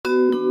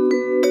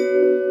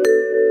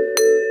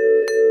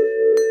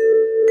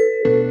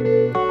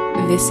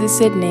This is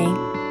Sydney.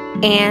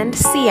 And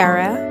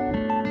Sierra.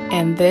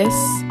 And this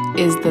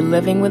is the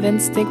Living Within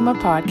Stigma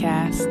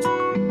podcast.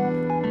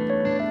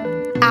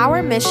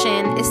 Our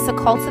mission is to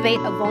cultivate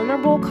a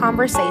vulnerable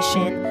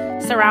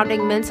conversation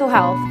surrounding mental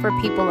health for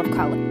people of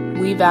color.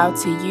 We vow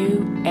to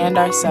you and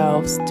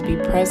ourselves to be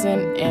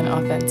present and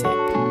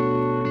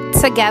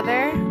authentic.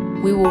 Together,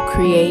 we will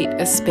create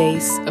a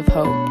space of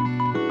hope.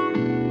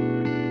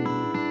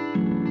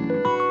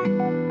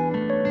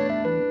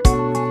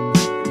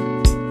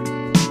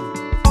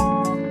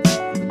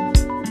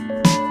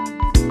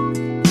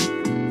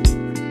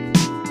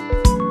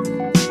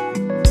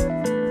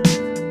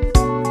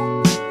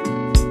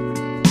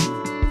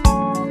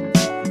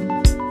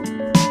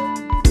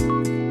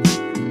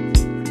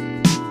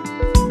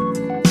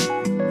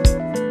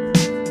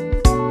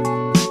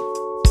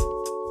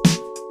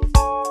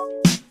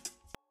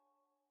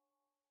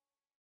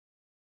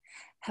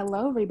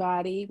 Hello,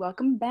 everybody.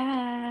 Welcome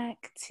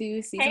back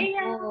to season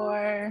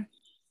 4.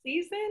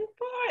 Season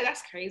 4?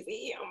 That's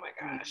crazy. Oh my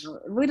gosh.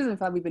 It really doesn't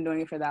feel like we've been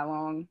doing it for that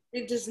long.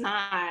 It does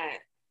not.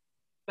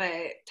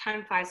 But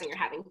time flies when you're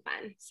having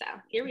fun. So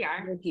here we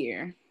are. We're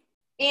here.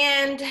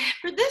 And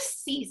for this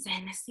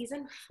season,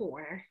 season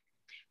 4,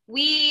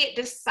 we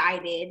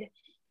decided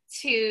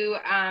to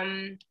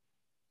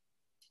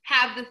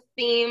have the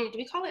theme. Do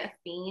we call it a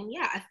theme?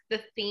 Yeah, the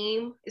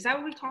theme. Is that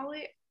what we call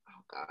it?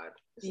 God.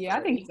 Yeah, I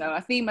think so.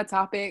 A theme, a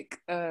topic.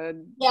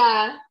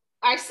 Yeah,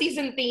 our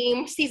season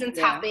theme, season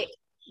topic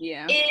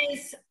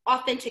is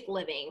authentic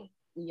living.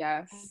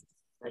 Yes.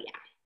 So yeah.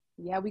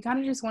 Yeah, we kind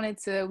of just wanted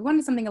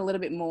something a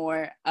little bit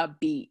more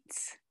upbeat.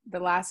 The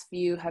last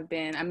few have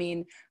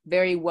been,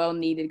 very well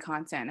needed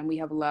content, and we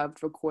have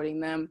loved recording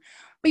them.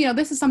 But,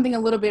 this is something a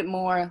little bit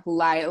more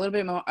light, a little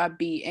bit more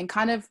upbeat, and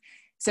kind of,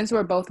 since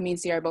we're both, me and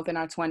Sierra, both in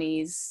our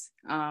 20s,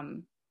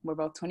 we're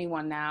both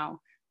 21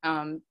 now,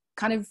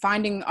 kind of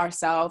finding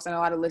ourselves, and a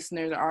lot of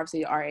listeners are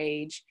obviously our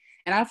age.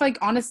 And I feel like,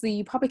 honestly,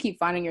 you probably keep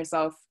finding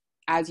yourself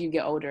as you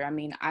get older.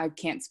 I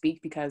can't speak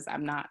because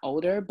I'm not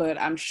older,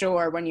 but I'm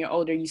sure when you're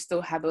older, you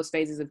still have those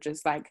phases of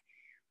just like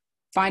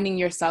finding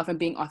yourself and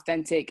being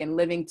authentic and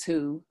living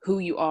to who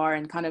you are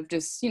and kind of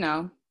just,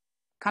 kind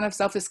of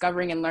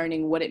self-discovering and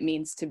learning what it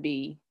means to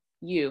be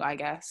you, I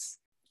guess.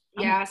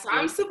 Yeah, so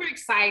I'm super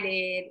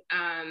excited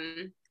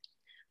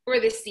for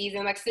this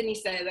season. Like Sydney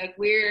said,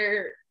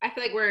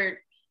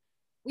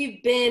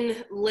 we've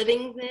been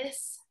living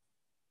this,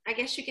 I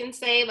guess you can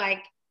say,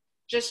 like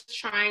just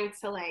trying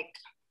to like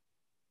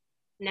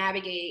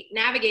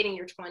navigating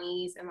your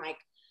 20s and like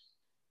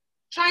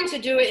trying to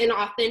do it in an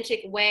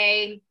authentic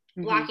way,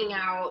 blocking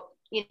out,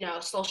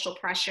 social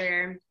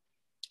pressure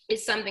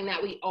is something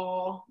that we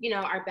all,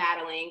 are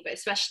battling, but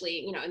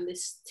especially, in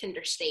this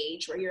tender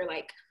stage where you're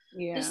like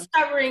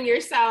discovering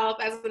yourself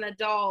as an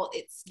adult,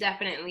 it's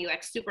definitely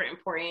like super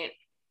important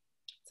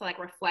to like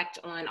reflect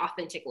on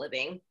authentic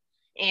living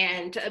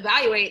and to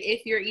evaluate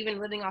if you're even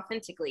living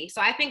authentically. So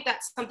I think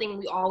that's something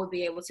we all would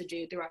be able to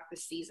do throughout the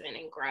season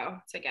and grow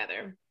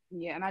together.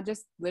 Yeah, and I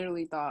just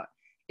literally thought,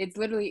 it's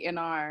literally in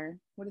our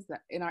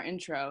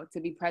intro,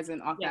 to be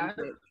present,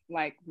 authentic. Yeah.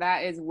 Like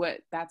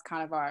that's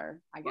kind of our,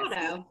 I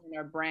guess,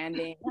 our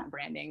branding, not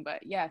branding,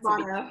 but yeah, to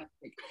be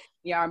authentic.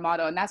 Yeah, our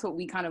motto. And that's what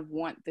we kind of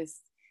want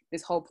this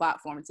whole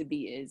platform to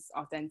be, is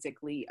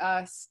authentically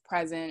us,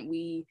 present.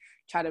 We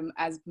try to,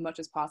 as much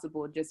as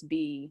possible, just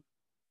be,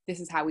 this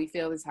is how we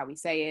feel, this is how we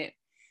say it.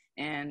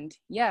 And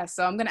yeah,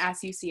 so I'm going to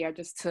ask you, Sierra,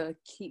 just to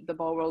keep the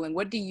ball rolling.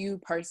 What do you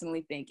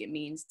personally think it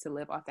means to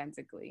live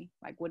authentically?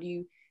 Like, what do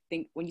you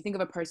think, when you think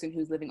of a person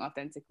who's living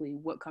authentically,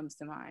 what comes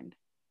to mind?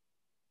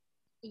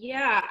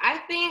 Yeah, I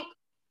think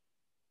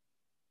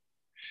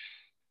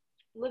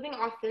living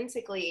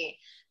authentically,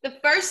 the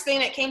first thing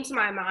that came to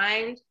my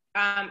mind,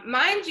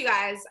 mind you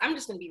guys, I'm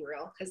just going to be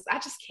real because I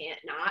just can't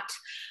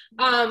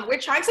not. We're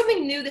trying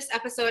something new this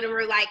episode, and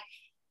we're like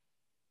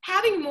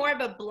having more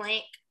of a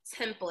blank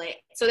template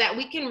so that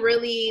we can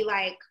really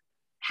like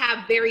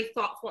have very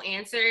thoughtful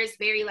answers,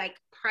 very like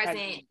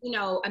present,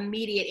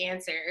 immediate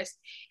answers.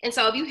 And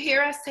so if you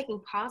hear us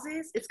taking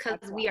pauses, it's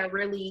because we are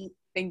really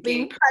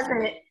being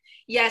present.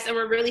 Yes, and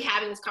we're really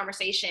having this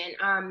conversation.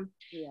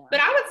 But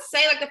I would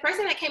say like the first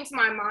thing that came to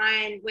my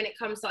mind when it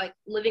comes to like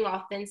living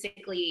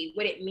authentically,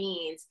 what it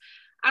means,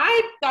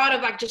 I thought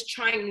of like just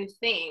trying new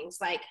things,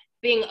 like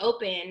being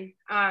open.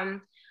 I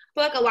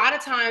feel like a lot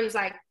of times,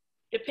 like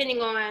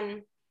depending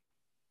on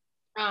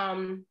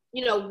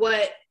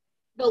what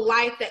the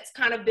life that's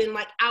kind of been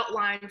like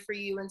outlined for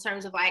you in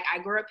terms of like, I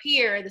grew up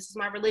here, this is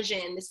my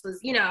religion, this was,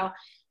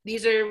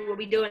 these are what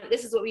we do,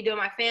 this is what we do in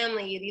my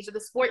family, these are the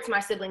sports my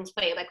siblings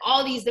play, like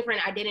all these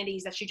different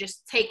identities that you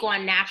just take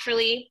on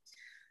naturally.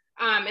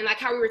 And like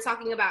how we were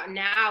talking about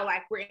now,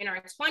 like we're in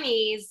our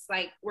 20s,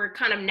 like we're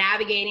kind of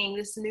navigating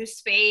this new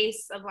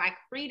space of like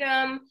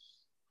freedom.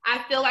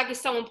 I feel like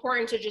it's so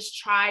important to just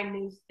try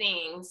new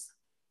things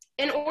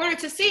in order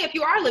to see if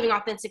you are living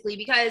authentically,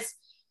 because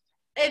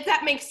if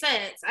that makes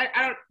sense, I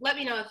don't, let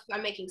me know if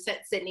I'm making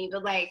sense, Sydney,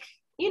 but like,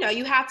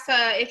 you have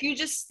to, if you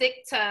just stick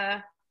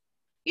to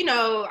you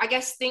know, I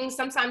guess things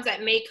sometimes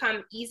that may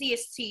come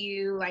easiest to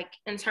you, like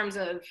in terms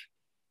of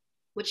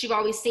what you've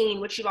always seen,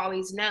 what you've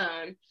always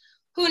known.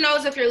 Who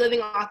knows if you're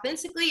living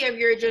authentically, if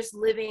you're just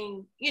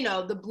living, you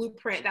know, the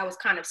blueprint that was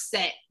kind of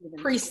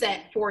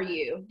preset for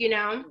you, you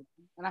know?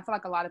 And I feel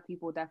like a lot of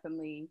people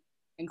definitely,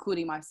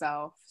 including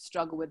myself,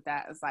 struggle with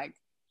that. It's like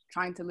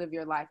trying to live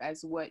your life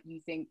as what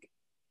you think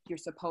you're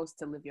supposed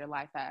to live your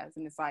life as.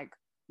 And it's like,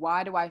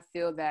 why do I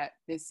feel that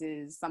this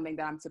is something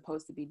that I'm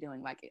supposed to be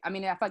doing? Like, I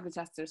mean, I feel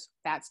like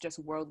that's just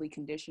worldly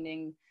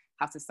conditioning,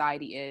 how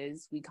society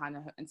is. We kind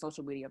of, and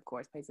social media, of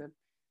course, plays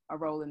a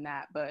role in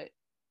that. But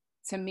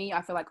to me,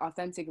 I feel like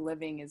authentic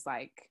living is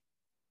like,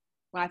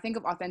 when I think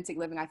of authentic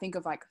living, I think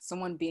of like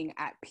someone being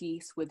at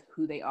peace with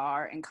who they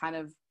are and kind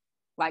of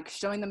like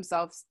showing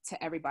themselves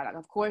to everybody. Like,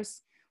 of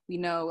course, we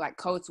know like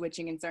code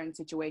switching in certain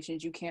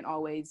situations, you can't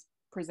always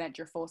present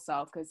your full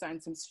self because certain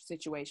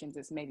situations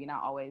it's maybe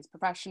not always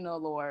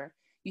professional, or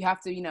you have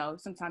to, you know,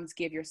 sometimes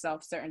give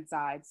yourself certain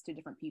sides to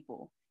different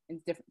people in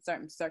different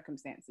certain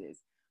circumstances.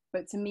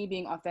 But to me,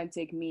 being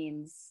authentic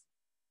means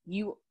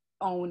you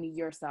own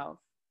yourself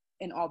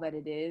in all that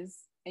it is,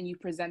 and you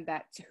present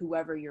that to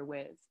whoever you're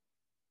with.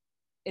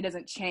 It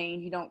doesn't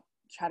change. You don't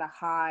try to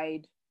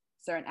hide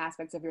certain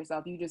aspects of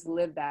yourself. You just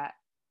live that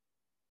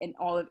in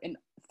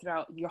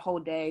throughout your whole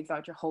day,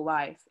 throughout your whole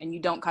life, and you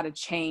don't kind of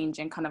change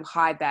and kind of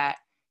hide that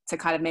to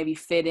kind of maybe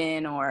fit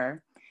in,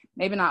 or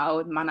maybe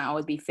might not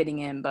always be fitting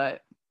in,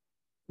 but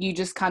you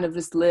just kind of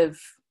just live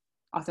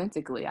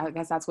authentically. I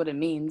guess that's what it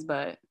means.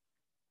 But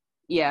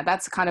yeah,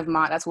 that's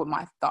what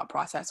my thought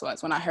process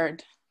was when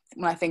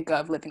I think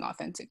of living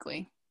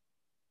authentically.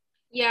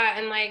 Yeah,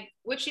 and like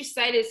what you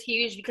said is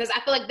huge, because I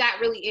feel like that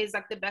really is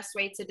like the best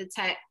way to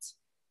detect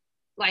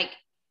like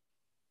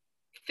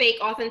fake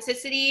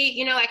authenticity,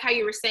 you know, like how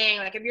you were saying,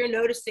 like if you're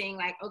noticing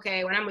like,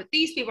 okay, when I'm with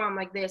these people I'm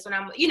like this, when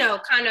I'm, you know,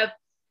 kind of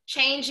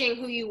changing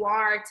who you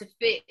are to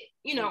fit,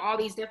 you know, all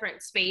these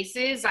different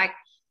spaces, like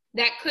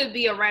that could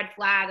be a red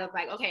flag of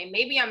like, okay,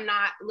 maybe I'm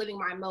not living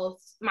my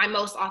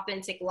most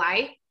authentic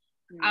life.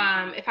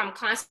 If I'm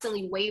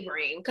constantly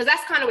wavering, because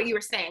that's kind of what you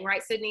were saying,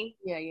 right, Sydney?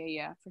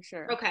 Yeah, for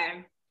sure.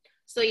 Okay,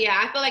 so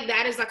yeah, I feel like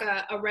that is like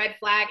a red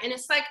flag, and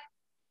it's like,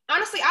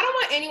 honestly, I don't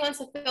want anyone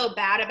to feel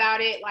bad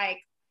about it. Like,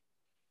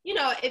 you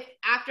know, if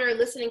after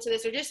listening to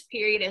this or just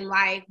period in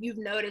life, you've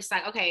noticed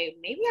like, okay,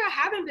 maybe I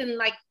haven't been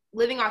like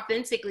living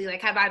authentically.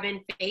 Like, have I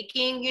been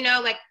faking? You know,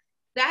 like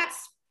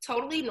that's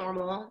totally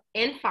normal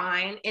and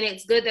fine. And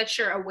it's good that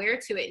you're aware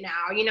to it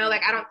now. You know,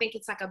 like I don't think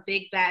it's like a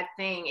big bad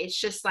thing. It's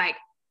just like,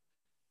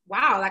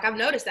 wow, like I've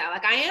noticed that.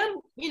 Like I am,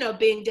 you know,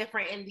 being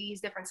different in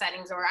these different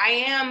settings, or I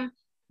am,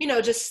 you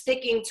know, just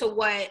sticking to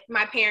what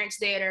my parents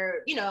did,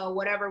 or, you know,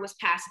 whatever was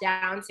passed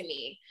down to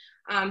me.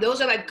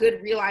 Those are like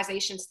good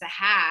realizations to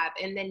have.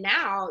 And then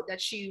now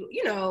that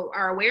you know,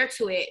 are aware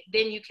to it,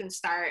 then you can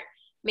start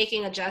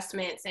making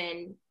adjustments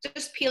and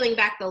just peeling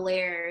back the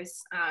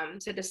layers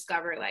to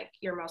discover like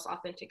your most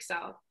authentic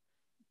self.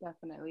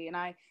 Definitely.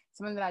 And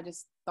something that I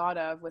just thought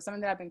of was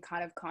something that I've been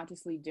kind of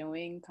consciously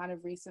doing kind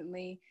of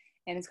recently.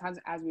 And it's kind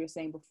of, as we were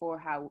saying before,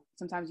 how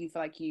sometimes you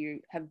feel like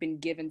you have been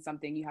given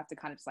something, you have to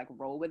kind of just like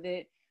roll with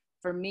it.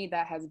 For me,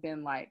 that has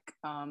been like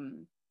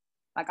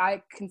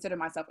I consider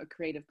myself a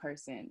creative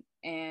person.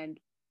 And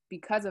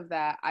because of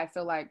that, I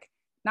feel like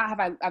not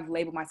have I've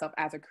labeled myself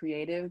as a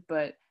creative,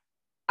 but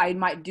I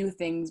might do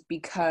things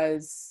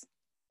because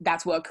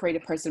that's what a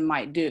creative person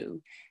might do.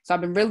 So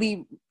I've been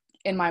really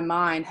in my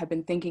mind have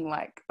been thinking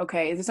like,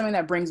 okay, is this something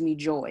that brings me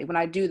joy? When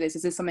I do this,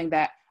 is this something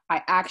that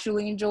I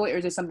actually enjoy, or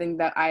is it something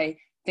that I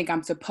think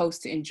I'm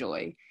supposed to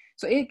enjoy?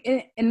 So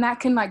and that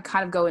can like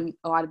kind of go in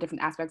a lot of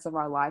different aspects of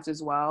our lives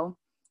as well.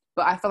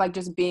 But I feel like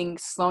just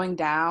slowing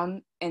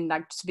down and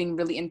like just being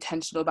really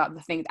intentional about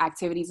the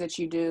activities that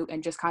you do,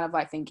 and just kind of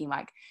like thinking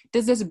like,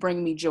 does this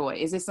bring me joy?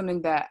 Is this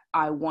something that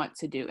I want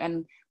to do?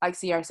 And like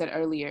Sierra said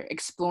earlier,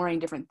 exploring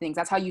different things.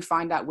 That's how you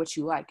find out what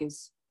you like,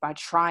 is by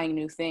trying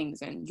new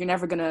things. And you're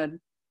never going to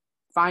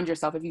find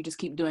yourself if you just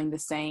keep doing the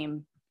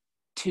same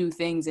two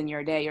things in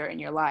your day or in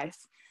your life.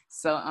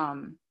 So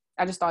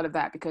I just thought of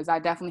that because I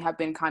definitely have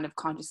been kind of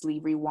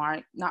consciously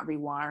not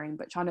rewiring,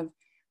 but trying to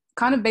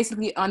kind of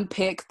basically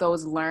unpick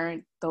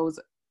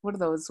what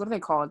do they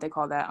call it? They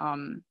call that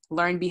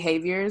learned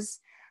behaviors,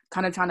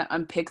 kind of trying to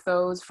unpick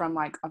those from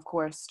like, of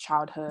course,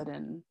 childhood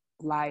and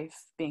life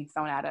being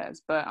thrown at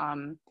us. But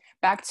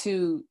back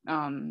to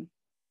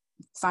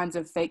signs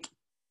of fake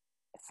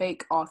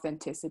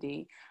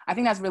authenticity. I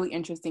think that's really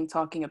interesting,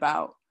 talking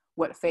about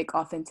what fake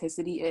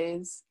authenticity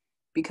is,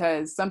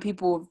 because some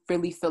people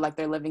really feel like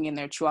they're living in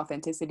their true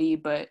authenticity,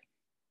 but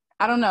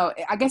I don't know.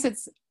 I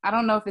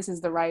don't know if this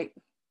is the right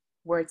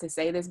word to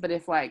say this, but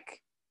if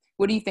like,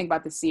 what do you think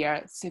about this,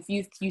 Sierra? So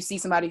if you see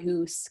somebody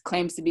who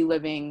claims to be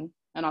living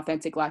an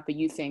authentic life, but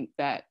you think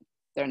that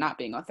they're not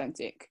being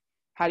authentic,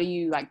 how do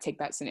you like take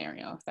that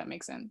scenario, if that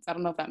makes sense? I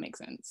don't know if that makes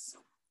sense.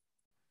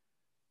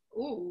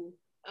 Ooh,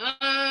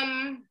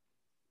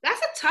 that's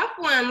a tough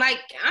one. Like,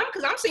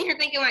 because I'm sitting here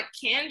thinking, like,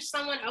 can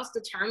someone else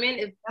determine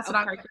if that's what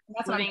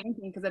I'm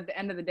thinking? Because at the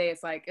end of the day,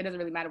 it's like it doesn't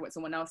really matter what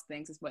someone else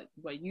thinks; it's what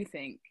you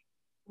think.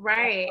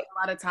 Right. A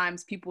lot of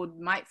times people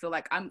might feel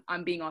like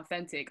I'm being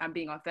authentic,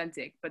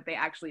 but they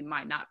actually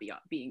might not be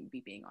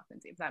being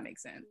authentic, if that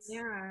makes sense.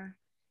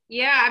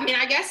 Yeah, I mean,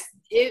 I guess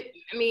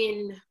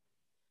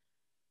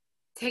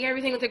take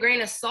everything with a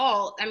grain of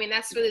salt. I mean,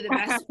 that's really the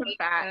best way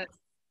to,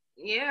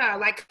 yeah,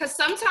 like, because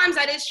sometimes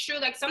that is true.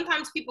 Like,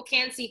 sometimes people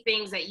can see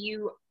things that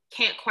you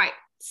can't quite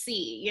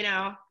see,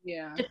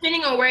 Yeah.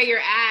 Depending on where you're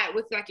at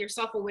with, like, your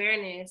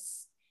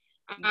self-awareness.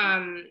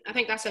 I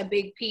think that's a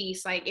big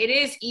piece. Like, it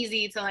is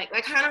easy to, like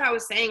kind of how I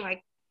was saying,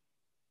 like,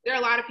 there are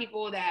a lot of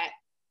people that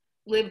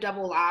live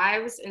double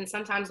lives and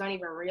sometimes don't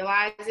even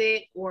realize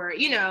it, or,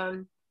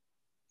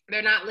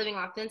 they're not living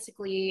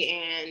authentically,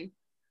 and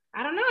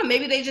I don't know,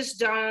 maybe they just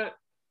don't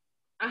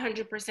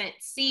 100%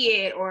 see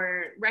it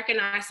or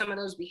recognize some of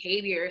those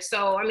behaviors.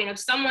 So, I mean, if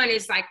someone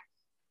is like,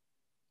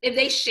 if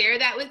they share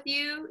that with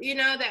you,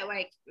 that,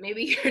 like,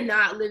 maybe you're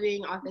not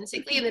living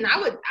authentically, then I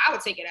would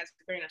take it as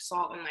a grain of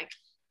salt and, like,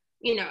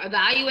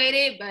 evaluate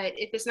it. But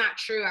if it's not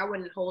true, I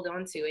wouldn't hold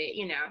on to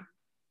it,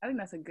 I think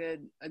that's a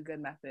good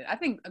method. I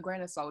think a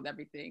grain of salt with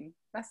everything.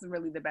 That's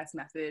really the best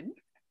method.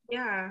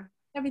 Yeah.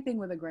 Everything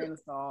with a grain of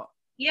salt.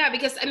 Yeah,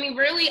 because I mean,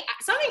 really,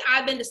 something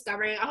I've been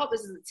discovering, I hope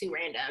this isn't too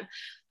random,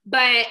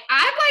 but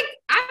I've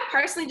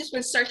personally just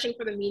been searching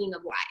for the meaning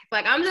of life.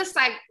 Like, I'm just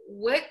like,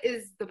 what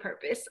is the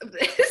purpose of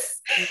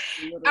this?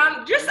 And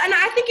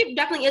I think it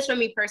definitely is for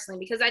me personally,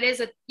 because that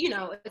is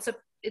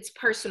it's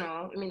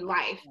personal. I mean,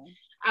 life.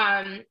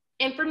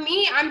 And for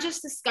me, I'm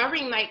just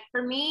discovering, like,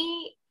 for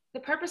me, the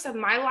purpose of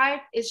my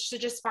life is to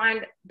just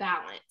find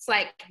balance,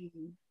 like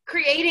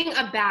creating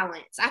a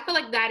balance. I feel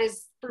like that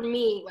is, for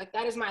me, like,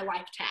 that is my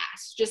life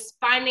task, just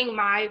finding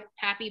my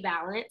happy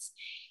balance.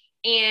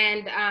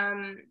 And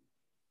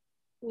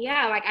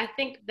like, I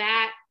think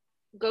that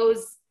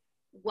goes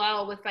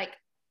well with, like,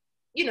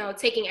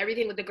 taking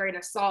everything with a grain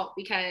of salt,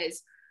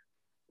 because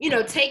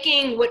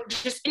taking what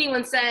just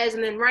anyone says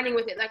and then running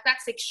with it, like,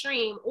 that's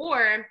extreme.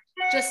 Or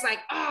just like,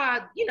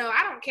 I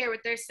don't care what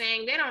they're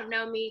saying, they don't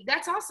know me,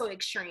 that's also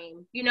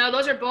extreme.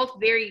 Those are both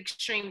very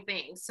extreme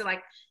things, to,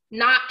 like,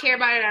 not care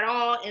about it at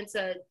all and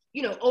to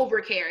over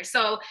care.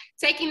 So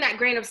taking that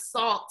grain of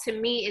salt, to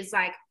me, is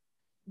like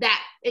that,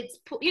 it's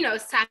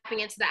it's tapping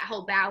into that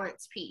whole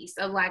balance piece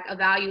of, like,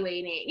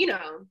 evaluating,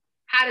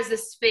 how does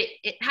this fit,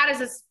 how does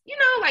this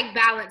like,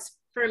 balance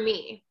for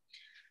me.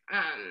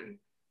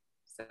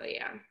 So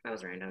yeah, that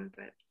was random,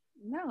 but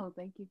no,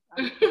 thank you.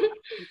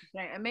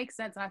 It makes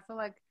sense. And I feel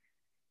like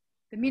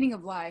the meaning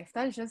of life,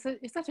 that is just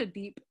it's such a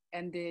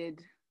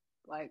deep-ended,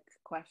 like,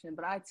 question.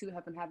 But I too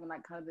have been having,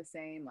 like, kind of the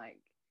same, like,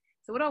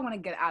 so what do I want to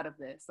get out of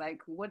this?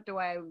 Like, what do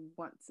I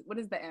want? What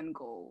is the end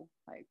goal?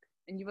 Like,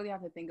 and you really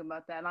have to think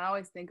about that. And I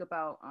always think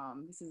about,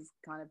 this is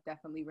kind of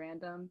definitely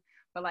random,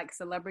 but, like,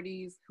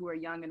 celebrities who are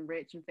young and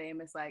rich and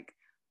famous, like,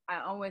 I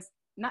always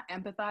not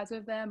empathize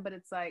with them, but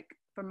it's like,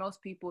 for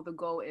most people, the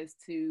goal is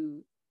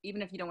to,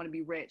 even if you don't want to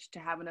be rich, to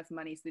have enough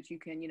money so that you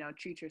can,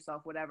 treat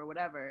yourself, whatever.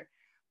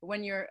 But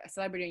when you're a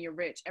celebrity and you're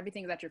rich,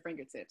 everything is at your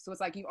fingertips. So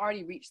it's like, you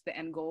already reached the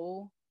end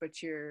goal, but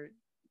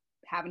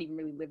haven't even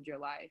really lived your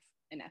life,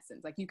 in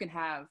essence. Like, you can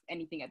have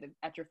anything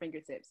at your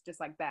fingertips, just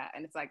like that.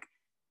 And it's like,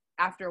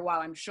 after a while,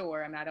 I'm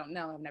sure, I mean, I don't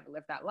know, I've never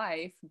lived that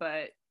life,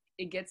 but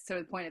it gets to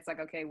the point, it's like,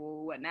 okay,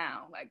 well, what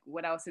now? Like,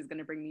 what else is going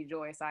to bring me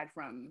joy aside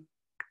from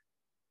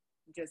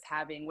just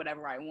having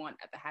whatever I want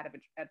at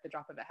the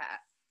drop of a hat?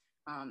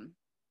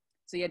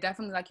 So yeah,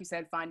 definitely, like you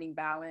said, finding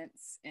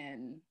balance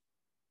and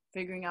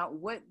figuring out,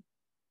 what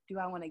do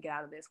I want to get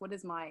out of this? What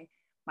is my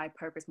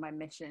purpose, my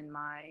mission, and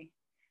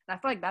I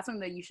feel like that's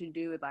something that you should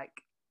do with, like,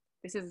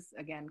 this is,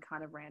 again,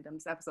 kind of random.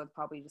 This episode's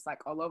probably just,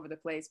 like, all over the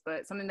place,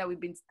 but something that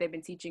they've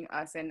been teaching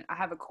us, and I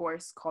have a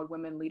course called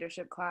Women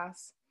Leadership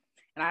Class,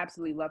 and I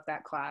absolutely love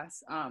that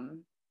class.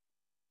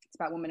 It's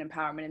about women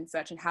empowerment and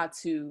such, and how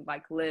to,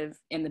 like, live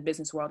in the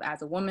business world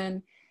as a woman.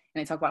 And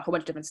they talk about a whole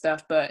bunch of different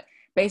stuff, but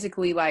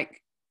basically,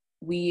 like,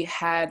 we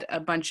had a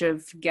bunch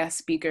of guest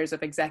speakers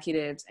of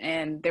executives,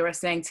 and they were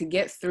saying, to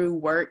get through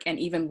work and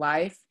even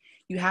life,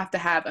 you have to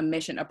have a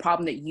mission, a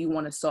problem that you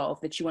want to solve,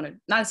 that you want to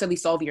not necessarily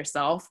solve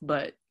yourself,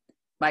 but,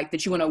 like,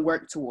 that you want to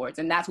work towards.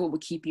 And that's what will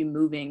keep you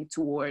moving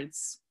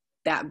towards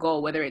that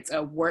goal, whether it's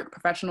a work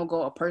professional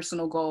goal, a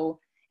personal goal.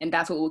 And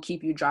that's what will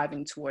keep you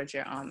driving towards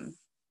your,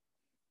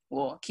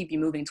 will keep you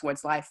moving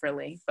towards life,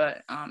 really.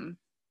 But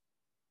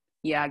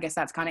yeah, I guess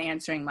that's kind of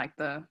answering, like,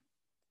 the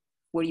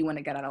what do you want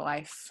to get out of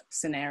life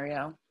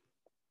scenario.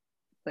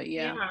 But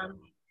yeah.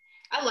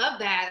 I love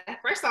that.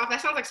 First off,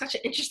 that sounds like such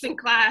an interesting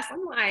class.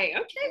 I'm like,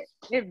 okay,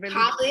 it really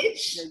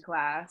college. Good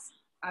class.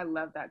 I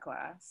love that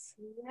class.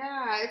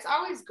 Yeah, it's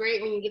always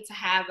great when you get to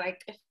have,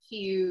 like, a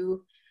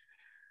few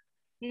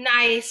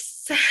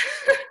nice,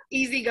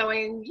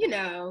 easygoing,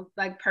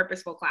 like,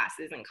 purposeful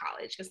classes in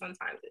college, because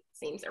sometimes it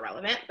seems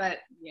irrelevant. But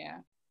yeah,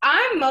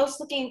 I'm most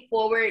looking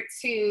forward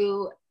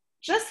to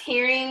just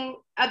hearing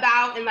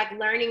about and, like,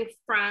 learning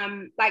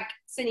from, like,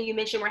 Sydney, you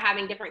mentioned we're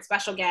having different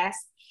special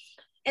guests.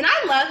 And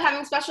I love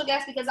having special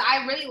guests, because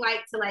I really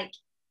like to, like,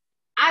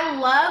 I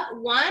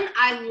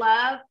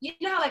love, you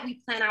know, how like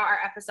we plan out our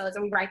episodes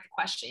and we write the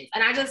questions.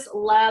 And I just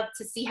love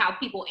to see how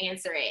people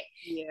answer it.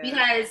 Yeah.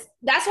 Because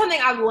that's one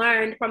thing I've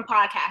learned from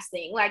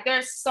podcasting. Like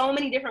there's so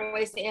many different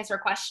ways to answer a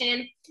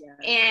question.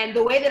 Yeah. And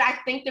the way that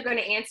I think they're going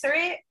to answer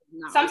it,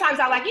 sometimes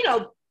I like, you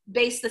know,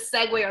 base the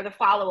segue or the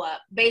follow-up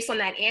based on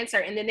that answer.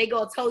 And then they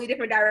go a totally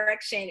different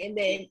direction. And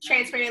then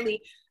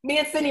transparently, me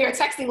and Cindy are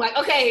texting like,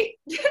 okay,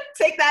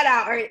 take that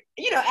out, or,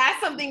 you know, add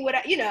something with,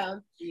 you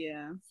know.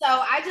 Yeah. So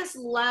I just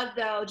love,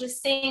 though,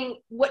 just seeing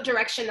what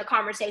direction the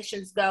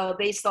conversations go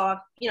based off,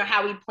 you know,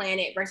 how we plan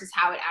it versus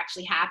how it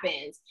actually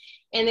happens.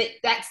 And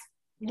that's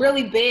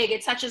really big.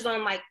 It touches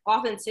on like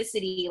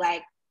authenticity,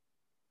 like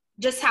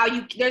just how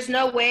there's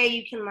no way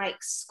you can like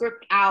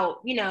script out,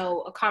 you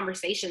know, a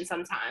conversation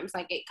sometimes.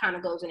 Like it kind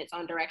of goes in its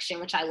own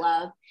direction, which I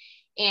love.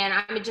 And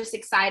I'm just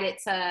excited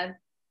to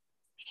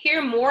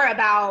hear more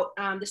about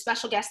the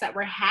special guests that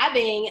we're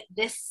having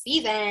this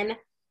season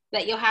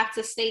that you'll have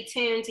to stay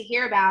tuned to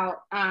hear about.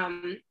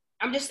 I'm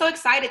just so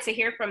excited to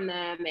hear from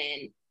them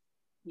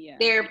and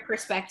their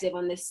perspective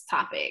on this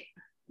topic.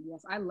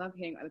 Yes, I love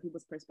hearing other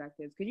people's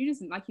perspectives because you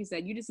just, like you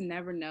said, you just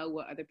never know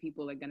what other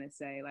people are going to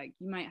say. Like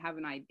you might have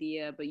an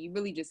idea, but you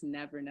really just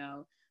never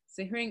know.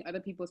 So hearing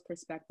other people's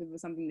perspective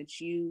is something that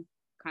you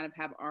kind of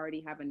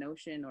already have a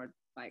notion or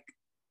like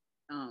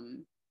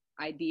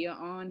idea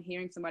on.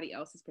 Hearing somebody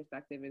else's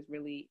perspective is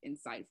really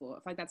insightful. I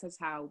feel like that's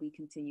just how we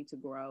continue to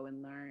grow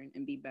and learn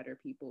and be better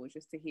people, is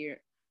just to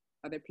hear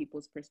other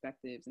people's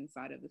perspectives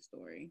inside of the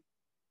story.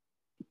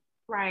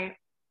 Right.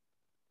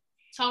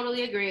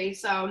 Totally agree.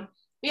 So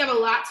we have a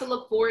lot to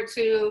look forward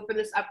to for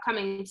this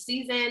upcoming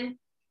season.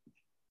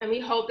 And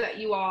we hope that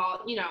you all,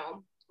 you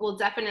know, will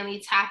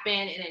definitely tap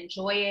in and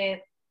enjoy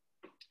it.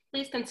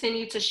 Please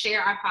continue to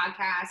share our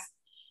podcast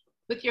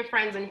with your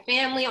friends and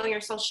family on your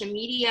social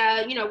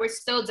media. You know, we're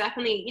still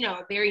definitely, you know,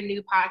 a very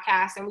new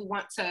podcast, and we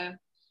want to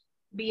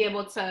be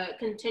able to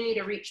continue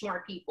to reach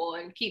more people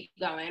and keep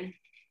going.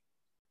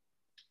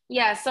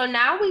 Yeah, so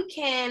now we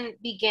can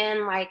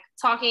begin like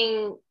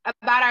talking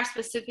about our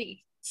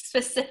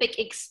specific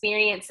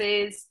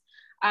experiences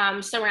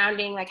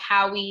surrounding like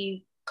how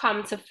we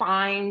come to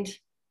find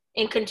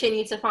and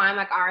continue to find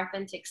like our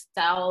authentic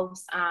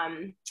selves,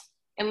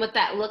 and what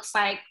that looks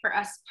like for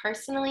us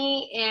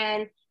personally.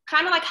 And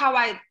kind of like how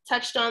I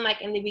touched on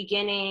like in the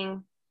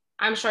beginning,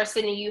 I'm sure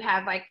Sydney, you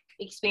have like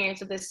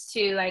experience with this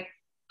too, like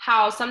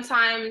how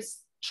sometimes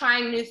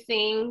trying new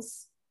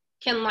things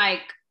can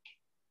like,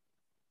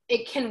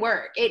 it can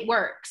work, it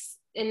works,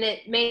 and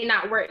it may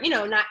not work, you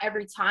know, not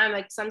every time.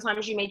 Like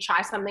sometimes you may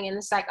try something and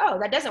it's like, oh,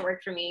 that doesn't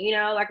work for me, you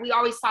know. Like we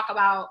always talk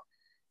about,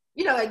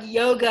 you know, like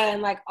yoga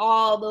and like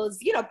all those,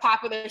 you know,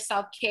 popular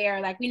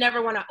self-care. Like we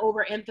never want to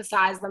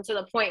overemphasize them to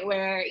the point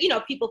where, you know,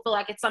 people feel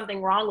like it's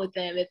something wrong with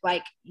them if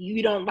like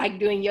you don't like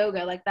doing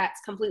yoga. Like that's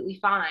completely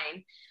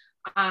fine.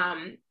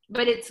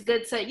 But it's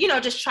good to, you know,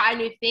 just try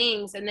new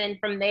things, and then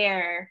from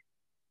there,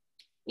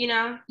 you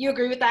know. You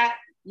agree with that?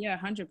 Yeah,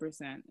 100%.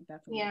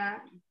 Definitely. Yeah.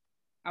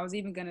 I was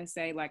even gonna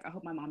say, like, I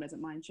hope my mom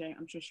doesn't mind sharing.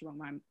 I'm sure she won't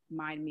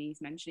mind me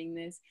mentioning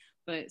this.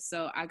 But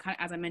so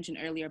as I mentioned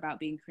earlier about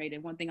being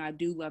creative, one thing I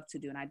do love to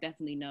do, and I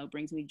definitely know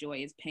brings me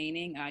joy, is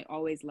painting. I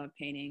always love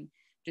painting,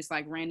 just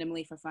like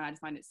randomly for fun. I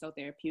just find it so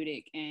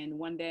therapeutic. And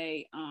one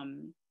day,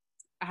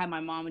 I had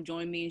my mom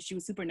join me, and she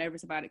was super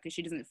nervous about it because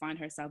she doesn't find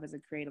herself as a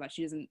creator. Like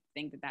she doesn't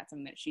think that that's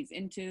something that she's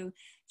into.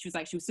 She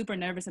was super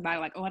nervous about it.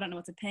 Like, oh, I don't know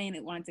what to paint.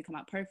 It wanted to come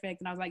out perfect.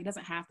 And I was like, it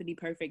doesn't have to be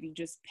perfect. You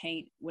just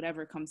paint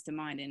whatever comes to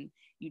mind, and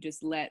you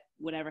just let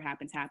whatever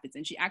happens.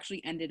 And she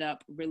actually ended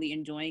up really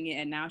enjoying it.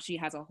 And now she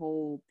has a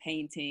whole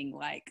painting,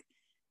 like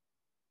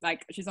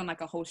she's on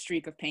like a whole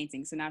streak of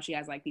painting. So now she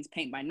has like these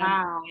paint by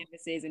number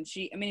canvases, and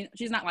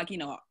she's not like, you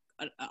know,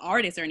 an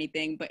artist or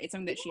anything, but it's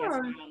something that she has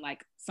found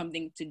like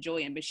something to joy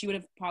in. But she would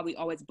have probably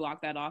always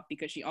blocked that off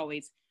because she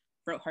always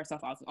wrote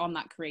herself off, oh, I'm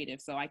not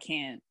creative, so I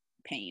can't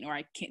paint, or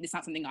it's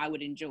not something I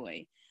would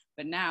enjoy.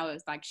 But now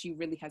it's like she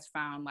really has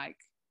found like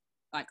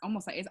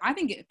almost like I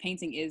think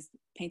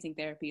painting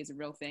therapy is a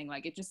real thing.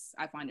 Like it just,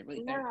 I find it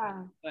really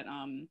therapeutic. But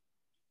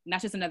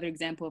that's just another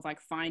example of like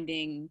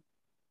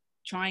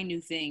trying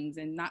new things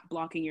and not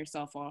blocking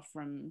yourself off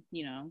from,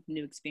 you know,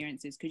 new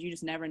experiences, because you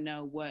just never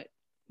know what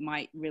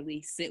might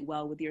really sit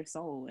well with your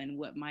soul and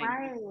what might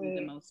bring you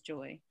the most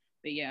joy.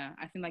 But yeah,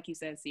 I think like you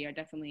said, Sierra,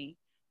 definitely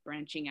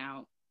branching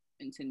out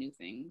into new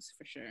things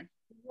for sure.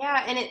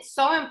 Yeah, and it's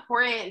so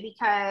important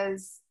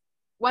because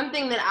one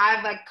thing that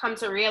I've like come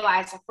to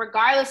realize, like,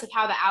 regardless of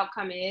how the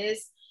outcome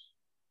is,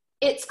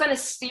 it's going to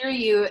steer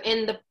you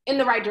in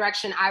the right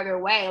direction either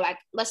way. Like,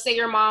 let's say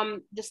your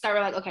mom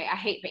discovered like, okay, I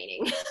hate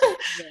painting.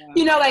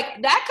 You know,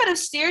 like that could have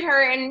steered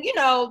her in, you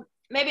know,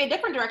 maybe a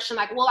different direction.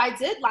 Like, well, I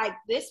did like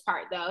this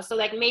part though. So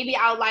like, maybe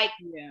I'll like,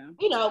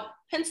 you know,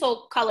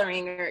 pencil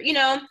coloring, or, you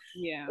know,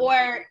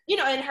 or, you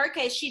know, in her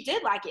case, she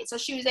did like it. So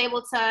she was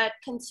able to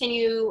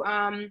continue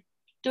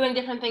doing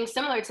different things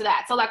similar to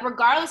that. So like,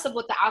 regardless of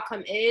what the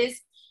outcome is,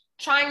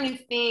 trying new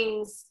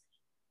things,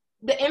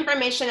 the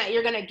information that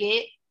you're going to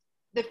get,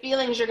 the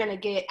feelings you're going to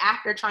get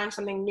after trying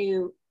something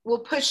new will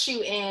push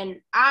you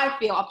in, I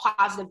feel, a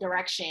positive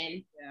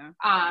direction.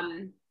 Yeah.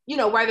 You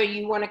know, whether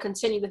you want to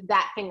continue with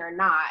that thing or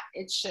not,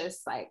 it's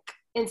just like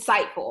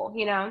insightful,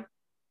 you know?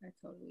 I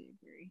totally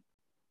agree.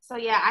 So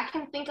yeah, I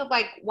can think of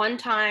like one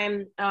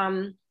time,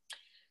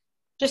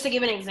 just to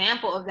give an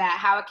example of that,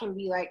 how it can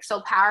be like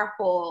so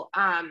powerful.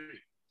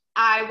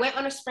 I went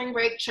on a spring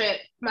break trip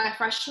my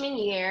freshman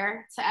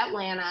year to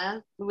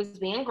Atlanta. It was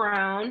being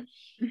grown,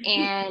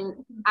 and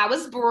I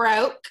was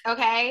broke.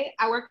 Okay,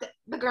 I worked at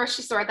the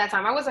grocery store at that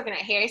time. I was working at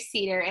Harris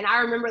Teeter, and I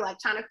remember like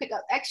trying to pick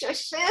up extra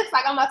shifts.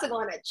 Like I'm about to go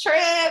on a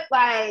trip.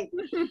 Like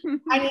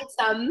I need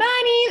some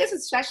money. This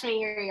is freshman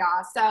year,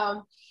 y'all.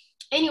 So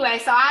anyway,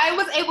 so I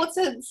was able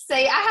to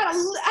say I had a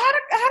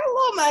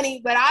little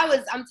money, but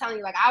I'm telling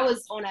you, like I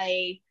was on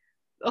a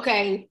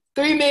 3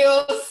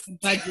 meals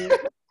budget.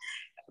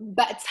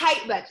 but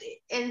tight budget.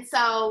 And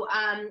so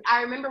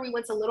I remember we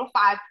went to Little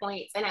 5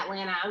 Points in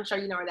Atlanta. I'm sure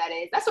you know where that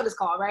is. That's what it's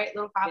called, right?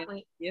 Little Five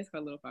Points. Yes, for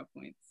Little 5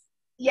 Points.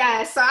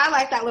 Yeah, so I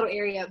like that little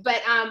area.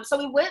 But so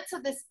we went to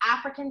this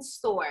African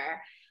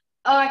store.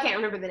 Oh, I can't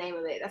remember the name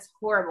of it. That's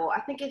horrible. I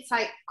think it's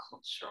like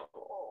cultural.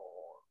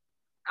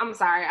 I'm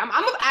sorry. I'm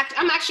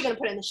actually going to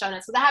put it in the show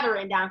notes because I have it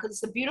written down because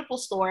it's a beautiful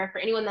store for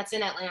anyone that's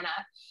in Atlanta.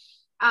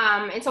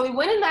 And so we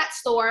went in that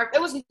store. It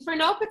was for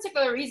no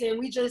particular reason.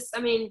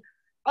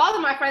 All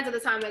of my friends at the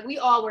time, like we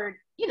all were,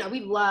 you know,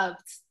 we loved,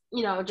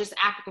 you know, just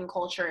African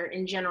culture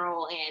in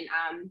general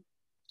and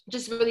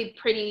just really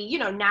pretty, you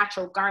know,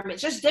 natural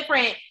garments, just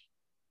different,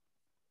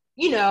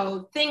 you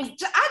know, things.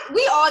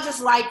 We all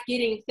just liked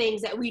getting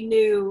things that we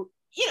knew,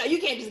 you know, you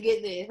can't just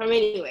get this from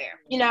anywhere,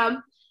 you know?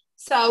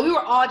 So we were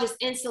all just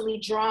instantly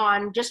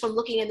drawn just from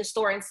looking in the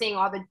store and seeing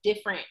all the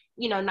different,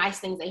 you know, nice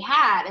things they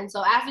had. And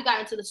so as we got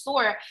into the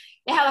store,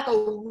 they had like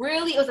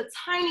it was a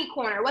tiny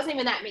corner. It wasn't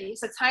even that many.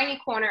 It's a tiny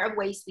corner of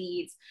waist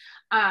beads.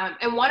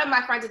 And one of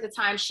my friends at the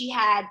time, she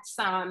had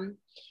some,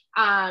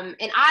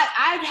 and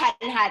I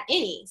hadn't had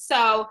any.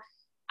 So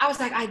I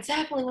was like, I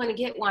definitely want to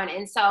get one.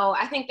 And so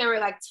I think there were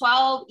like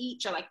 12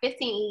 each or like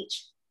 15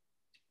 each.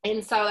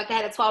 And so like they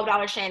had a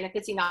 $12 strand and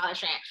 $15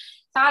 strand.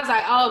 So I was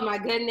like, oh my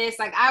goodness,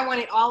 like I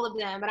wanted all of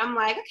them. But I'm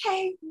like,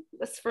 okay,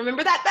 let's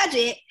remember that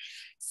budget.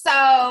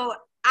 So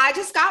I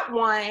just got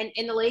one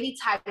and the lady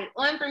typed it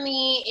on for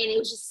me. And it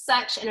was just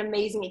such an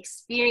amazing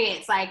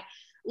experience. Like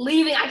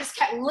leaving, I just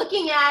kept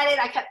looking at it.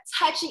 I kept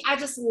touching. I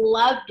just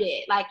loved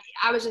it. Like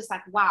I was just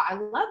like, wow, I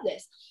love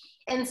this.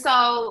 And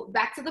so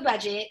back to the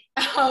budget.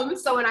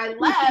 So when I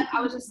left,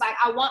 I was just like,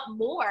 I want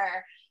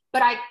more,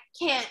 but I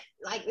can't,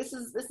 like, this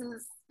is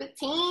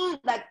 15,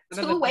 like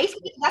 2 waist,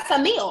 that's a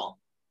meal.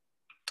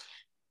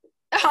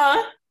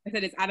 I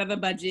said it's out of the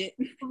budget.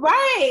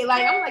 Right.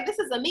 Like, I'm like, this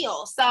is a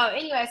meal. So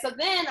anyway, so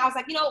then I was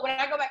like, you know, when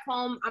I go back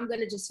home, I'm going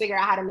to just figure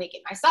out how to make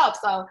it myself.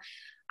 So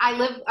I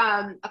live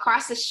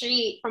across the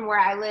street from where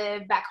I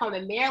live back home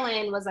in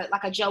Maryland was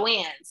like a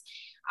Joann's,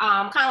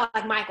 kind of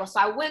like Michael.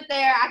 So I went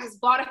there. I just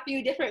bought a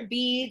few different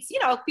beads, you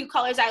know, a few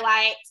colors I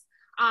liked.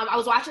 I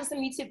was watching some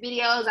YouTube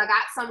videos. I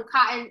got some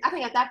cotton. I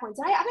think at that point,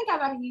 did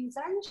I use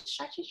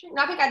stretchy string?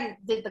 No, I think I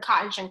did the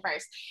cotton string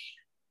first.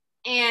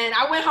 And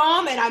I went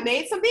home and I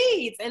made some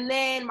beads. And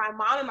then my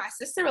mom and my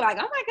sister were like,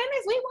 oh my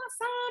goodness, we want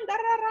some, da,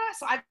 da, da.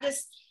 So I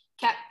just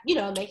kept, you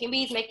know, making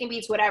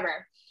beads,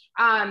 whatever.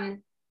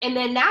 And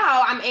then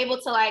now I'm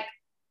able to like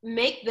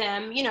make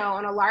them, you know,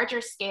 on a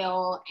larger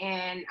scale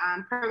and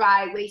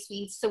provide waist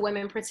beads to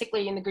women,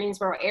 particularly in the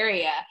Greensboro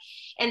area.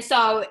 And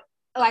so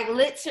like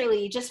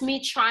literally just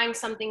me trying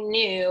something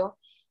new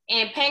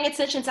and paying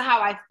attention to how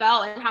I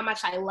felt and how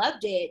much I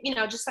loved it, you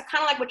know, just like,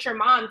 kind of like with your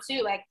mom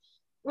too. Like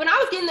when I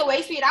was getting the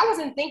waist bead, I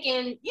wasn't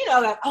thinking, you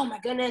know, like, oh my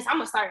goodness, I'm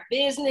gonna start a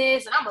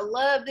business and I'm gonna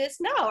love this.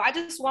 No, I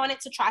just wanted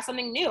to try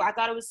something new. I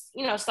thought it was,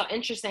 you know, so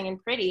interesting and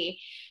pretty.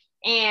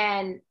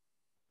 And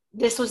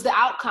this was the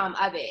outcome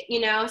of it, you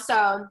know?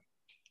 So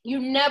you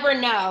never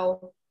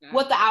know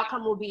what the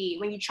outcome will be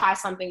when you try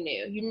something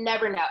new. You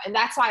never know. And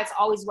that's why it's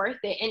always worth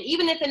it. And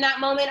even if in that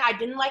moment I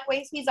didn't like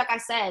waist beads, like I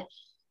said,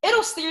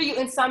 it'll steer you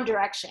in some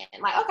direction.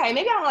 Like, okay,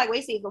 maybe I don't like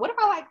waist beads, but what if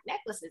I like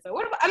necklaces? Or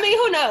what if, I mean,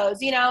 who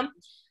knows, you know?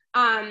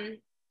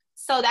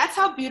 So that's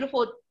how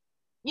beautiful,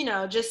 you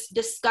know, just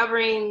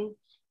discovering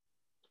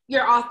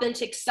your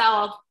authentic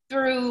self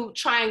through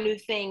trying new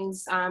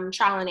things,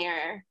 trial and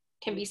error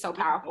can be so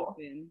powerful.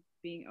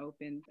 Being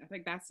open. I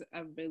think that's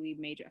a really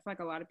major, I feel like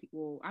a lot of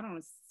people, I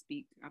don't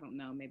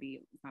know, maybe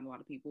it's not a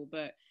lot of people,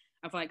 but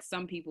I feel like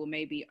some people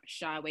maybe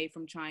shy away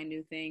from trying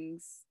new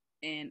things.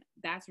 And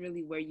that's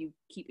really where you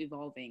keep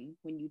evolving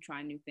when you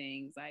try new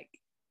things. Like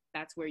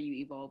that's where you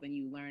evolve and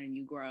you learn and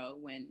you grow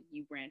when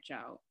you branch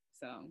out.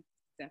 So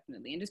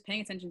definitely. And just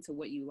paying attention to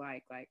what you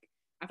like. Like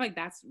I feel like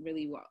that's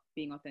really what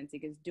being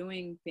authentic is,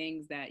 doing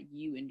things that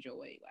you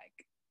enjoy,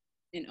 like,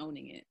 and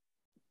owning it.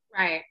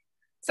 Right.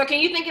 So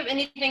can you think of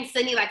anything,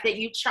 Sydney, like that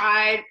you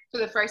tried for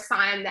the first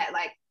time that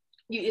like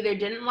you either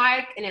didn't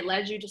like and it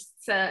led you just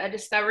to a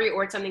discovery,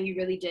 or something you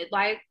really did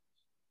like?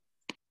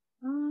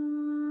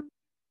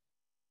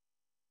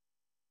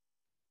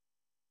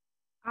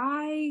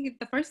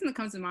 The first thing that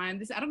comes to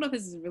mind, I don't know if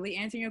this is really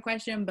answering your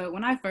question, but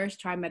when I first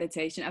tried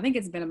meditation, I think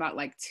it's been about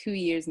like 2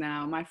 years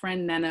now. My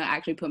friend Nana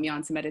actually put me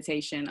on to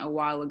meditation a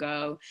while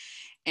ago,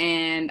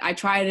 and I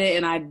tried it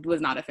and I was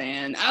not a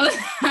fan.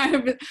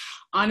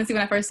 Honestly,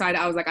 when I first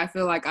started, I was like, I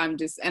feel like and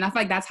I feel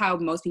like that's how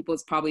most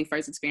people's probably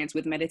first experience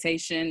with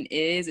meditation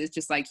is. It's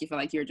just like, you feel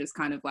like you're just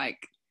kind of like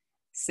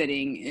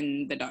sitting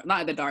in the dark,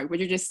 not in the dark, but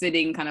you're just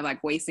sitting kind of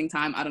like wasting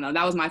time. I don't know.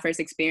 That was my first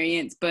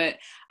experience, but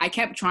I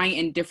kept trying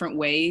in different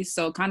ways.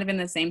 So kind of in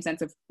the same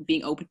sense of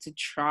being open to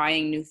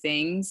trying new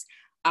things,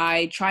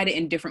 I tried it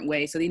in different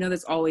ways. So,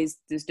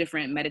 there's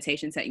different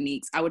meditation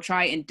techniques. I would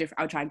try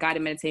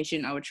guided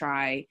meditation. I would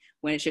try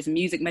when it's just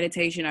music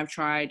meditation. I've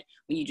tried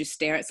when you just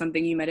stare at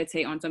something, you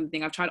meditate on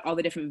something. I've tried all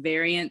the different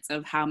variants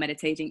of how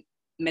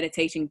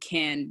meditation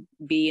can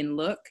be and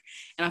look.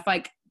 And I feel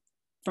like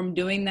from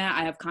doing that,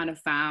 I have kind of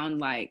found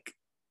like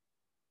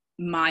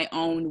my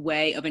own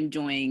way of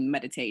enjoying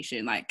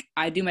meditation. Like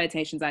I do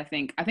meditations, I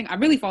think I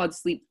really fall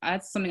asleep.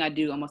 That's something I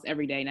do almost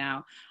every day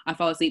now. I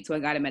fall asleep to a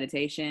guided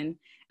meditation,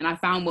 and I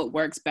found what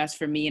works best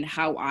for me and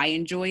how I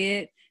enjoy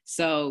it.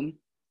 So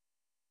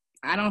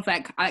I don't know if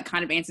that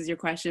kind of answers your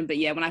question, but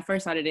yeah, when I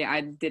first started it,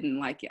 I didn't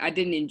like it. I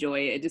didn't enjoy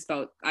it.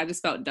 I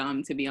just felt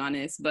dumb, to be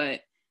honest.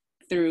 But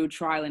through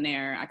trial and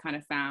error, I kind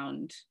of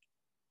found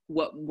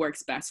what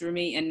works best for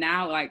me. And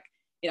now, like,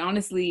 it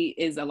honestly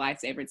is a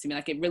lifesaver to me.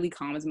 Like, it really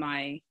calms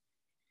my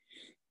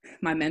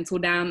mental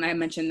down. I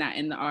mentioned that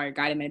in our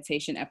guided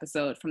meditation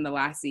episode from the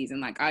last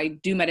season. Like, I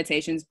do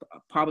meditations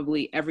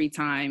probably every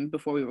time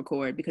before we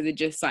record because it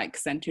just like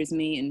centers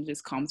me and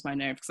just calms my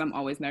nerves because I'm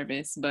always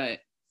nervous.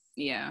 But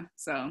yeah,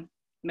 so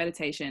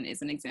meditation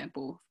is an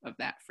example of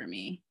that for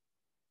me.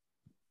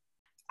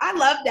 I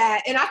love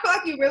that. And I feel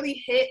like you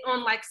really hit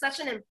on like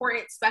such an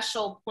important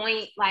special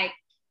point, like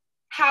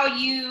how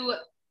you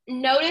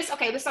notice,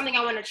 okay, this is something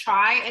I want to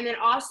try. And then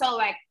also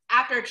like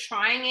after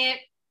trying it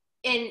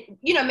and,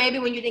 maybe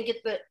when you didn't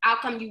get the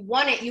outcome you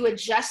wanted, you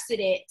adjusted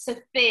it to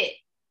fit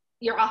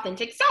your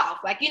authentic self.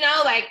 Like,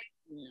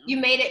 you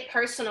made it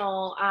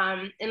personal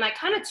and like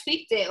kind of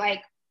tweaked it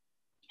like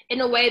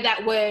in a way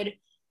that would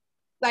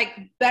like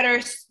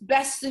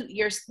best suit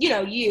your,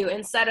 you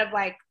instead of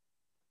like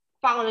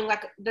following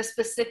like the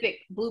specific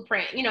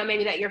blueprint,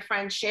 maybe that your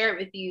friend shared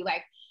with you.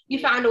 Like you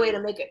found a way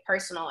to make it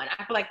personal. And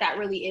I feel like that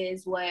really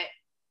is what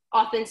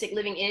authentic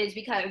living is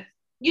because,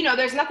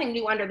 there's nothing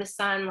new under the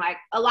sun. Like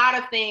a lot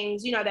of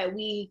things, that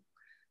we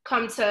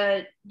come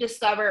to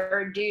discover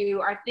or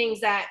do are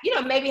things that,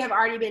 maybe have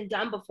already been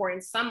done before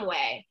in some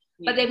way,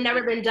 but they've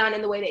never been done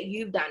in the way that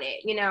you've done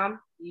it,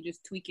 You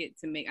just tweak it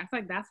to make, I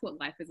feel like that's what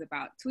life is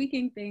about,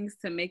 tweaking things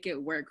to make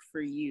it work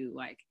for you,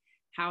 like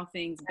how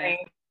things right.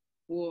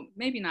 Well,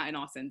 maybe not in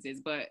all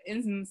senses, but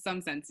in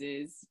some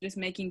senses, just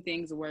making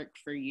things work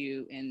for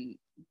you and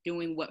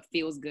doing what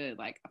feels good.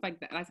 Like I feel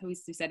like that's what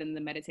we said in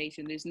the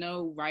meditation. There's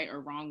no right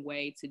or wrong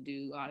way to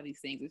do a lot of these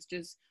things. It's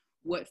just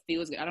what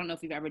feels good. I don't know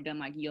if you've ever done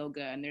like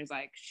yoga, and there's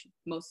like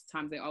most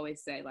times they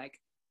always say like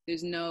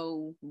there's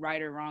no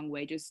right or wrong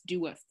way. Just do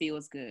what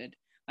feels good.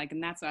 Like,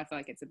 and that's what I feel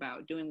like it's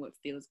about, doing what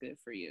feels good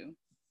for you.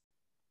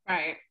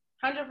 Right.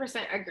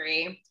 100%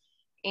 agree.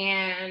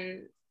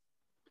 And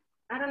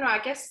I don't know, I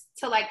guess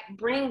to like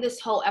bring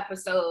this whole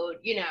episode,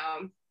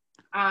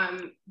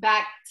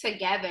 back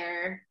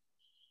together,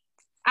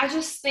 I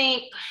just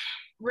think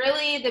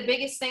really the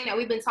biggest thing that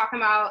we've been talking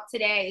about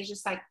today is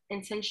just like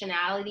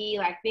intentionality,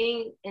 like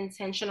being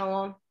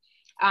intentional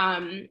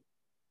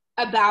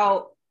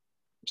about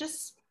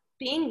just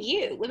being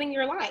you, living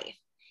your life.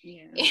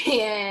 Yeah.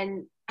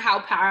 And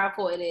how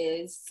powerful it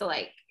is to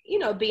like,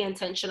 be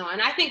intentional.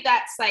 And I think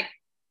that's like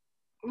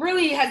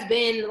really has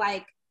been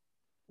like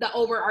the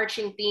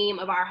overarching theme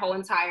of our whole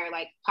entire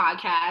like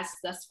podcast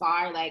thus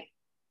far. Like,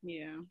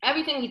 yeah,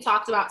 everything we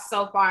talked about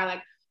so far,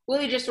 like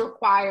really just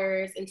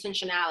requires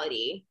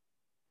intentionality.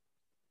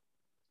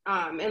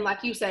 And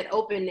like you said,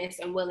 openness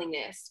and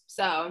willingness.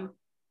 So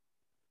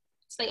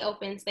stay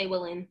open, stay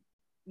willing.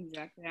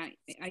 Exactly.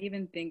 I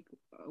even think,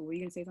 were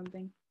you gonna say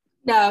something?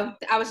 No,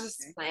 I was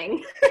just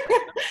playing.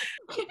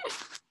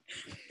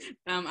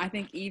 I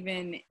think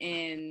even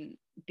in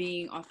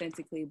being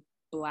authentically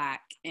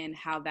Black and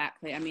how that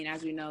play, I mean,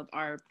 as we know,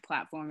 our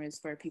platform is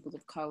for people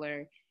of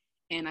color,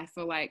 and I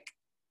feel like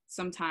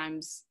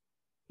sometimes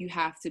you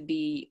have to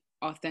be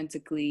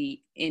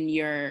authentically in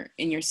your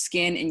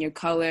skin, in your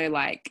color.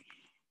 Like,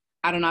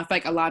 I don't know, I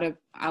feel like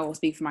I will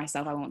speak for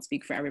myself, I won't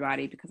speak for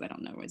everybody because I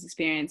don't know everyone's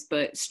experience,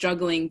 but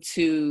struggling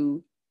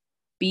to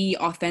be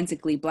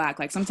authentically Black.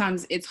 Like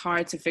sometimes it's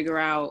hard to figure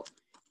out,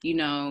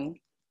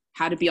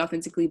 how to be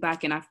authentically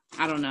Black. And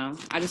I don't know.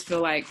 I just feel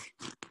like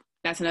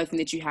that's another thing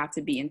that you have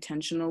to be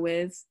intentional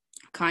with,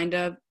 kind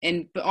of.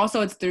 But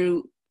also it's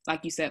through,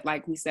 like we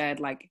said,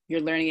 like your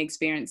learning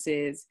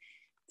experiences,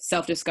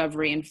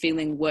 self-discovery, and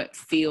feeling what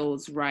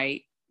feels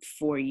right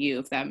for you,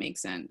 if that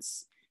makes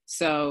sense.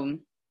 So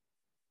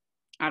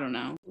I don't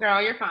know.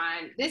 Girl, you're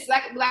fine. This,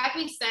 like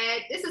we said,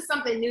 this is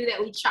something new that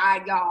we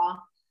tried, y'all.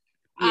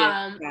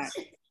 Yeah,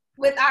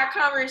 with our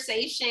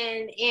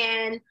conversation.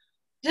 And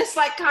just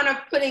like kind of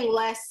putting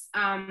less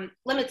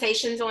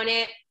limitations on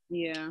it.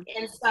 Yeah.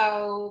 And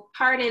so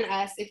pardon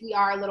us if we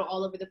are a little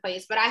all over the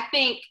place, but I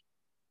think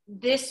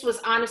this was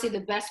honestly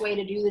the best way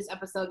to do this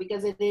episode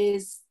because it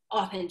is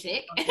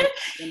authentic.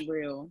 And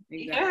real.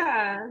 Exactly.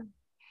 Yeah.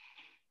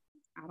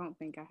 I don't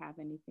think I have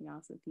anything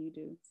else if you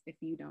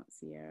don't,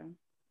 Sierra.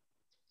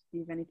 Do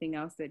you have anything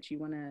else that you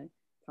want to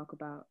talk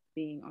about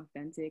being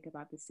authentic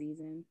about the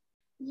season?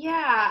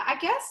 Yeah, I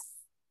guess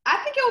I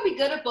think it would be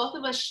good if both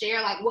of us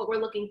share like what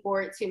we're looking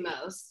forward to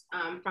most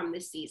from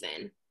this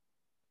season.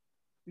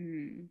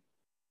 Do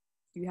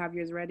you have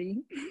yours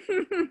ready?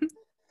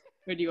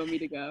 Or do you want me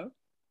to go?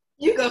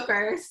 You go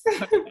first.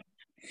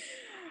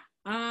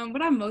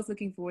 What I'm most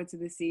looking forward to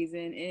this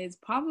season is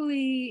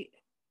probably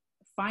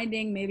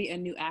finding maybe a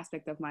new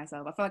aspect of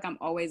myself. I feel like I'm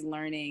always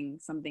learning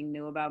something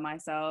new about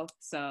myself.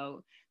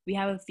 So we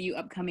have a few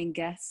upcoming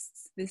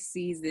guests this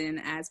season,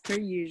 as per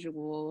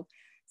usual.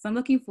 So I'm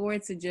looking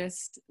forward to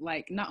just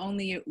like not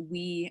only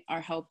we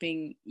are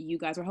helping you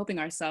guys, we're helping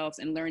ourselves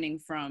and learning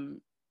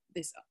from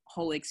this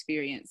whole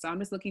experience. So I'm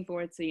just looking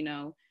forward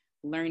to,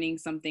 learning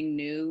something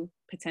new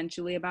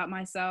potentially about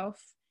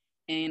myself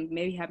and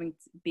maybe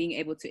being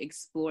able to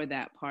explore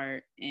that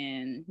part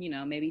and,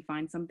 maybe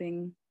find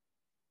something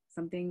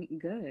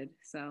good.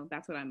 So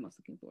that's what I'm most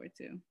looking forward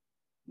to.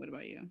 What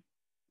about you?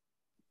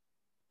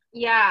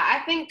 Yeah,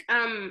 I think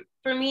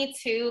for me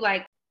too,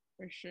 like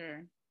for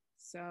sure.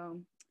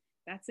 So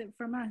that's it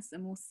from us,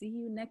 and we'll see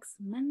you next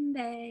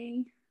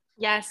Monday.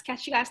 Yes,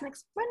 catch you guys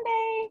next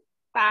Monday.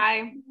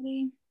 Bye.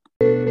 Bye.